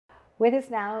With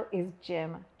us now is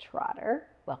Jim Trotter.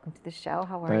 Welcome to the show.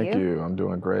 How are you? Thank you. I'm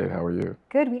doing great. How are you?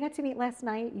 Good. We got to meet last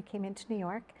night. You came into New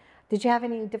York. Did you have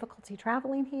any difficulty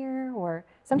traveling here? Or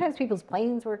sometimes people's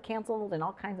planes were canceled and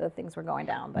all kinds of things were going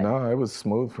down. But No, it was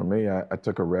smooth for me. I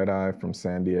took a red eye from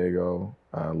San Diego,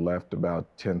 left about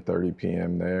 10:30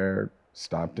 p.m. there,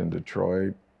 stopped in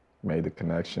Detroit, made the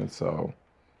connection. So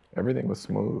everything was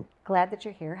smooth. glad that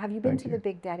you're here. Have you been Thank to you. the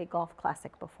Big Daddy Golf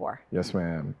Classic before? Yes,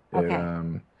 ma'am.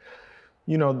 Okay.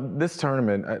 This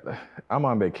tournament, I'm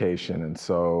on vacation, and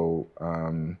so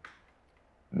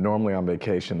normally on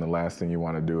vacation, the last thing you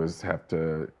want to do is have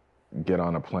to get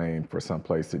on a plane for some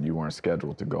place that you weren't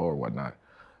scheduled to go or whatnot.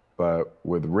 But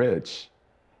with Rich,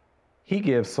 he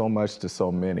gives so much to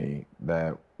so many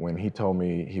that when he told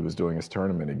me he was doing his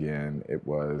tournament again, it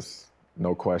was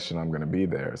no question I'm going to be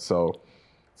there. So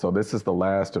this is the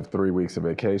last of 3 weeks of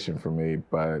vacation for me,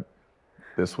 but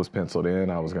this was penciled in.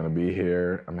 I was going to be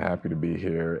here. I'm happy to be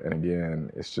here. And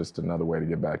again, it's just another way to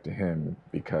get back to him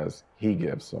because he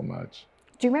gives so much.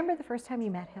 Do you remember the first time you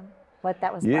met him? What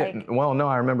that was Yeah, like? well, no,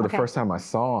 I remember Okay. the first time I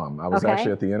saw him. I was Okay.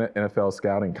 actually at the NFL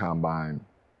scouting combine.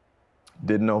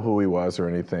 Didn't know who he was or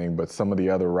anything, but some of the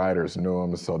other writers knew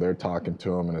him, so they're talking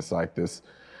to him, and it's like this,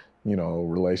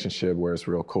 relationship where it's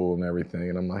real cool and everything.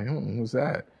 And I'm like, who's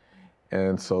that?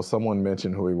 And so someone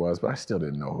mentioned who he was, but I still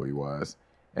didn't know who he was.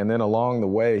 And then along the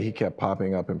way, he kept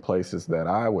popping up in places that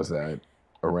I was at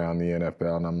around the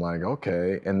NFL, and I'm like,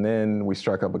 okay. And then we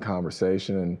struck up a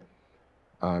conversation,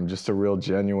 and just a real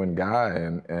genuine guy,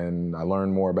 and I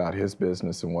learned more about his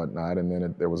business and whatnot. And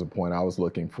then there was a point I was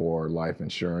looking for life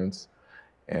insurance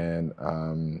and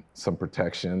some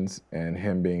protections, and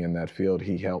him being in that field,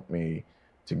 he helped me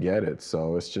to get it.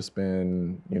 So it's just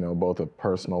been, both a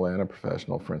personal and a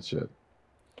professional friendship.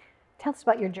 Tell us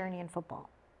about your journey in football.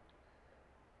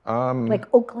 Um, Like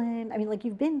Oakland. I mean, like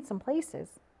you've been some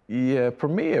places. yeah, for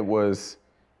me it was,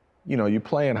 you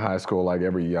play in high school like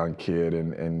every young kid,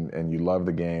 and you love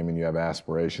the game and you have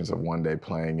aspirations of one day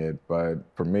playing it. But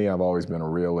for me, I've always been a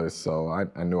realist, so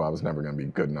I knew I was never going to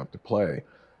be good enough to play.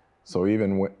 So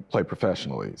play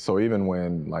professionally. So even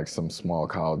when like some small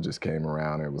colleges came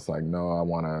around, it was like, no, I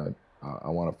want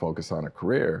to focus on a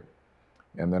career.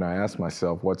 And then I asked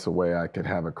myself, what's a way I could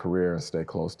have a career and stay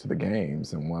close to the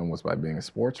games? And one was by being a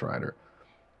sports writer.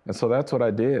 And so that's what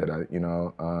I did. I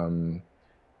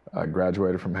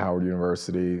graduated from Howard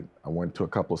University. I went to a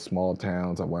couple of small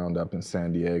towns. I wound up in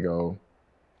San Diego.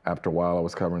 After a while, I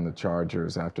was covering the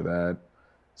Chargers. After that,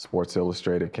 Sports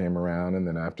Illustrated came around, and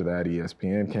then after that,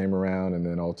 ESPN came around, and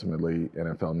then ultimately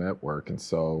NFL Network. And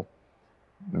so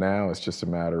now it's just a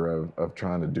matter of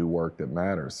trying to do work that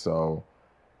matters. So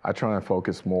I try and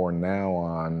focus more now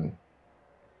on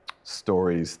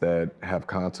stories that have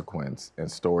consequence and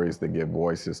stories that give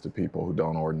voices to people who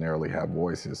don't ordinarily have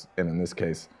voices. And in this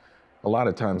case, a lot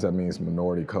of times that means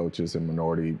minority coaches and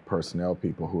minority personnel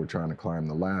people who are trying to climb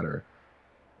the ladder.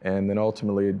 And then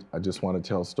ultimately, I just want to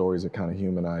tell stories that kind of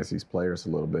humanize these players a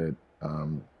little bit,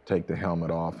 take the helmet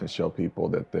off and show people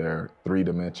that they're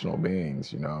three-dimensional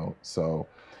beings, So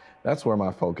that's where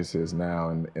my focus is now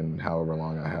and however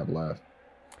long I have left.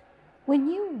 When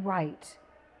you write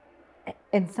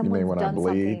and You someone's mean when I done bleed?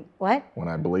 something, what? When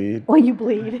I bleed? When you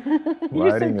bleed. You're so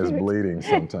Writing is cute. bleeding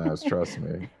sometimes, trust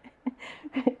me.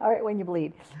 All right, when you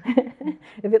bleed.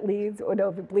 If it leads, or no,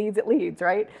 if it bleeds, it leads,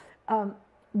 right?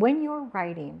 When you're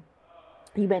writing,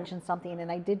 you mentioned something,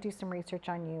 and I did do some research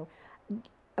on you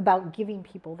about giving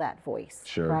people that voice,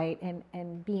 Sure. right?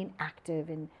 And being active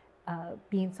and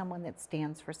being someone that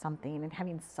stands for something and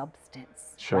having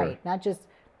substance, Sure. right? Not just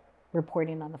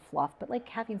reporting on the fluff, but like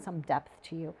having some depth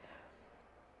to you.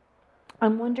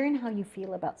 I'm wondering how you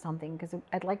feel about something, because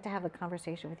I'd like to have a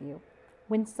conversation with you.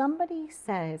 When somebody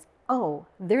says, oh,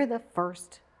 they're the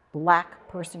first Black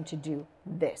person to do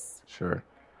this, Sure.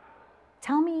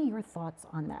 tell me your thoughts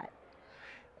on that.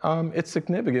 It's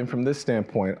significant from this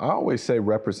standpoint. I always say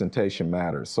representation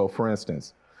matters. So for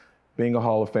instance, being a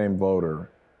Hall of Fame voter,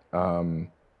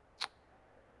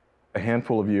 a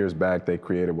handful of years back, they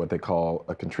created what they call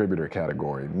a contributor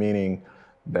category, meaning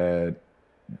that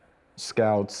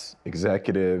scouts,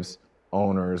 executives,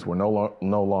 owners were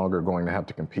no longer going to have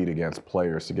to compete against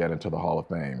players to get into the Hall of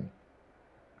Fame.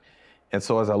 And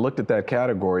so as I looked at that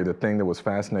category, the thing that was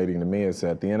fascinating to me is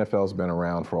that the NFL's been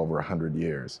around for over 100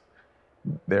 years.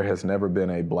 There has never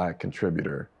been a Black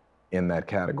contributor in that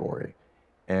category.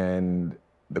 And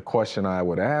the question I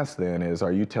would ask then is,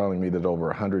 are you telling me that over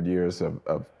 100 years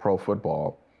of pro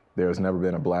football, there has never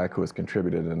been a Black who has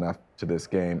contributed enough to this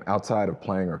game outside of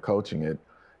playing or coaching it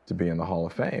to be in the Hall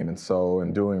of Fame? And so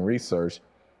in doing research,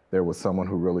 there was someone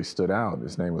who really stood out.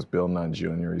 His name was Bill Nunn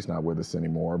Jr. He's not with us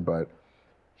anymore, but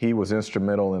he was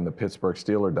instrumental in the Pittsburgh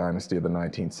Steelers dynasty of the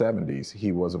 1970s.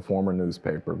 He was a former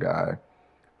newspaper guy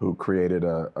who created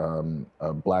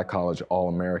a black college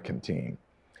All-American team.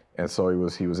 And so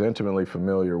he was intimately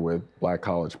familiar with black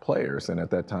college players. And at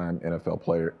that time,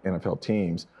 NFL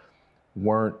teams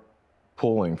weren't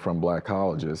pulling from black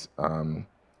colleges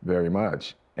very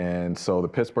much. And so the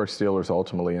Pittsburgh Steelers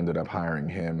ultimately ended up hiring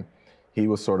him. He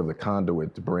was sort of the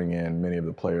conduit to bring in many of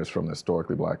the players from the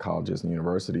historically black colleges and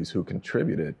universities who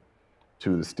contributed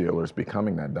to the Steelers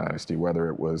becoming that dynasty, whether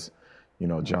it was, you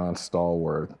know, John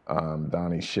Stallworth,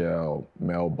 Donnie Shell,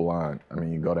 Mel Blount. I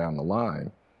mean, you go down the line.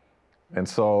 And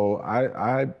so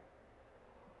I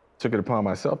took it upon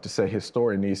myself to say his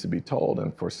story needs to be told.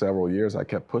 And for several years, I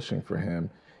kept pushing for him.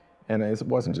 And it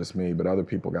wasn't just me, but other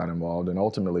people got involved. And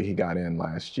ultimately, he got in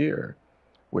last year,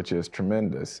 which is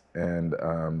tremendous, and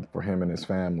for him and his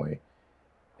family.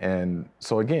 And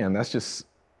so again, that's just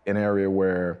an area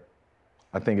where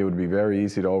I think it would be very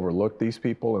easy to overlook these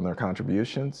people and their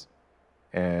contributions.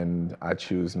 And I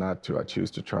choose not to. I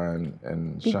choose to try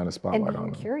and shine a spotlight on them.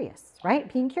 And being curious,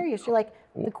 right? Being curious. You're like,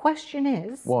 the question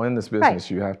is. Well, in this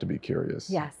business, you have to be curious.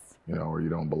 Yes. You know, or you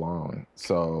don't belong.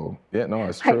 So, yeah, no,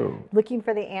 it's true. Looking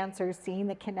for the answers, seeing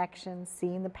the connections,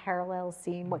 seeing the parallels,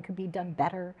 seeing what could be done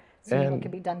better, seeing what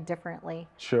could be done differently.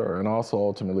 Sure, and also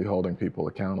ultimately holding people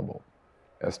accountable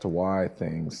as to why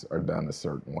things are done a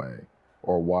certain way,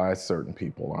 or why certain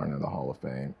people aren't in the Hall of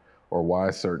Fame, or why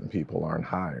certain people aren't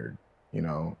hired, you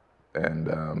know. And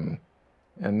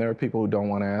there are people who don't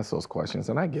want to ask those questions,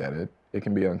 and I get it. It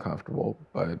can be uncomfortable,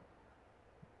 but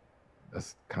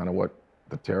that's kind of what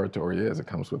the territory is. It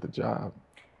comes with the job.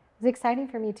 It's exciting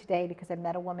for me today because I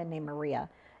met a woman named Maria,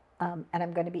 and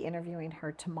I'm going to be interviewing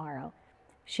her tomorrow.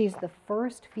 She's the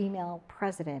first female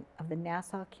president of the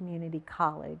Nassau Community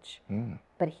College.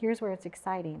 But here's where it's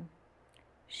exciting.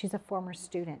 She's a former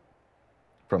student.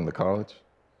 From the college?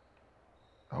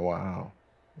 Oh, wow.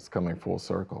 It's coming full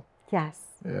circle. Yes.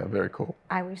 Yeah, very cool.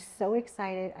 I was so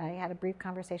excited. I had a brief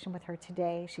conversation with her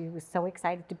today. She was so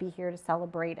excited to be here to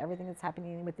celebrate everything that's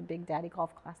happening with the Big Daddy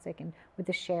Golf Classic and with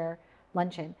the Share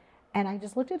Luncheon. And I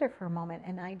just looked at her for a moment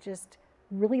and I just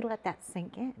really let that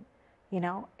sink in. You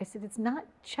know, I said, it's not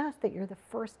just that you're the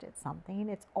first at something,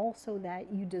 it's also that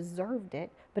you deserved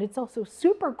it, but it's also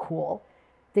super cool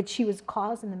that she was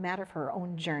caused in the matter of her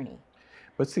own journey.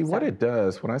 But see, what it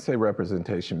does, when I say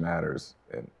representation matters,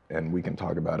 and we can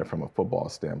talk about it from a football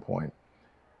standpoint.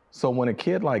 So when a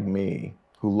kid like me,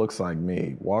 who looks like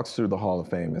me, walks through the Hall of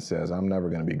Fame and says, I'm never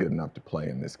going to be good enough to play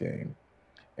in this game,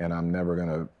 and I'm never going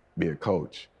to be a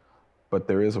coach, but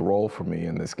there is a role for me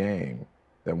in this game,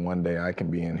 that one day I can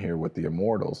be in here with the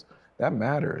immortals, that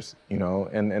matters, you know?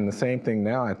 And the same thing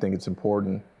now, I think it's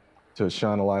important to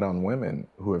shine a light on women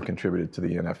who have contributed to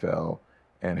the NFL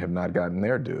and have not gotten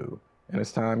their due. And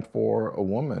it's time for a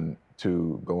woman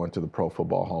to go into the Pro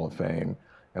Football Hall of Fame.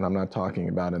 And I'm not talking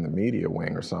about in the media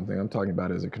wing or something. I'm talking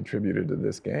about as a contributor to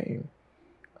this game.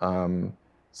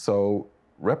 So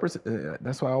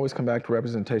that's why I always come back to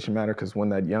representation matter, because when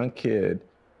that young kid,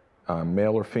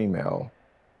 male or female,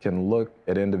 can look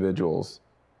at individuals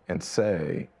and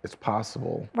say, it's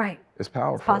possible. Right. It's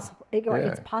powerful. It's possible.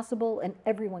 It's possible, and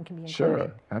everyone can be included.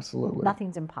 Sure, absolutely.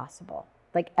 Nothing's impossible.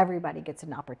 Like, everybody gets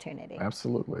an opportunity.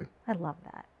 Absolutely. I love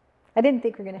that. I didn't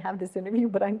think we were going to have this interview,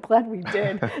 but I'm glad we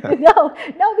did. No,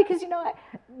 because, you know,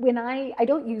 when I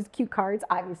don't use cue cards,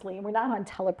 obviously, and we're not on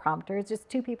teleprompter. It's just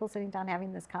two people sitting down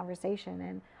having this conversation,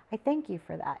 and I thank you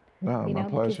for that. No, you know, my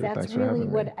pleasure. because that's Thanks for really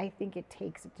having what me. I think it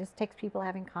takes. It just takes people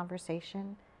having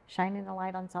conversation, shining a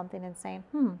light on something and saying,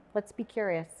 let's be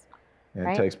curious. And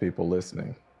right? it takes people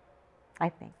listening. I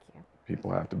thank you.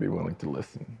 People have to be willing to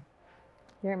listen.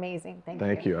 You're amazing.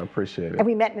 Thank you. I appreciate it. And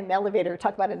we met in an elevator,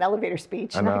 talked about an elevator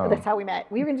speech. I know. That's how we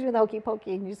met. We were going to do the hokey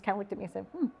pokey, and you just kind of looked at me and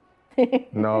said,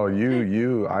 No,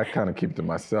 I kind of keep to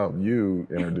myself. You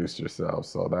introduced yourself,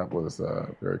 so that was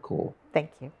very cool.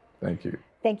 Thank you. Thank you.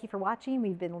 Thank you for watching.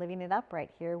 We've been living it up right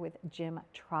here with Jim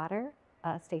Trotter.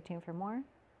 Stay tuned for more.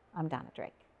 I'm Donna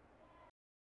Drake.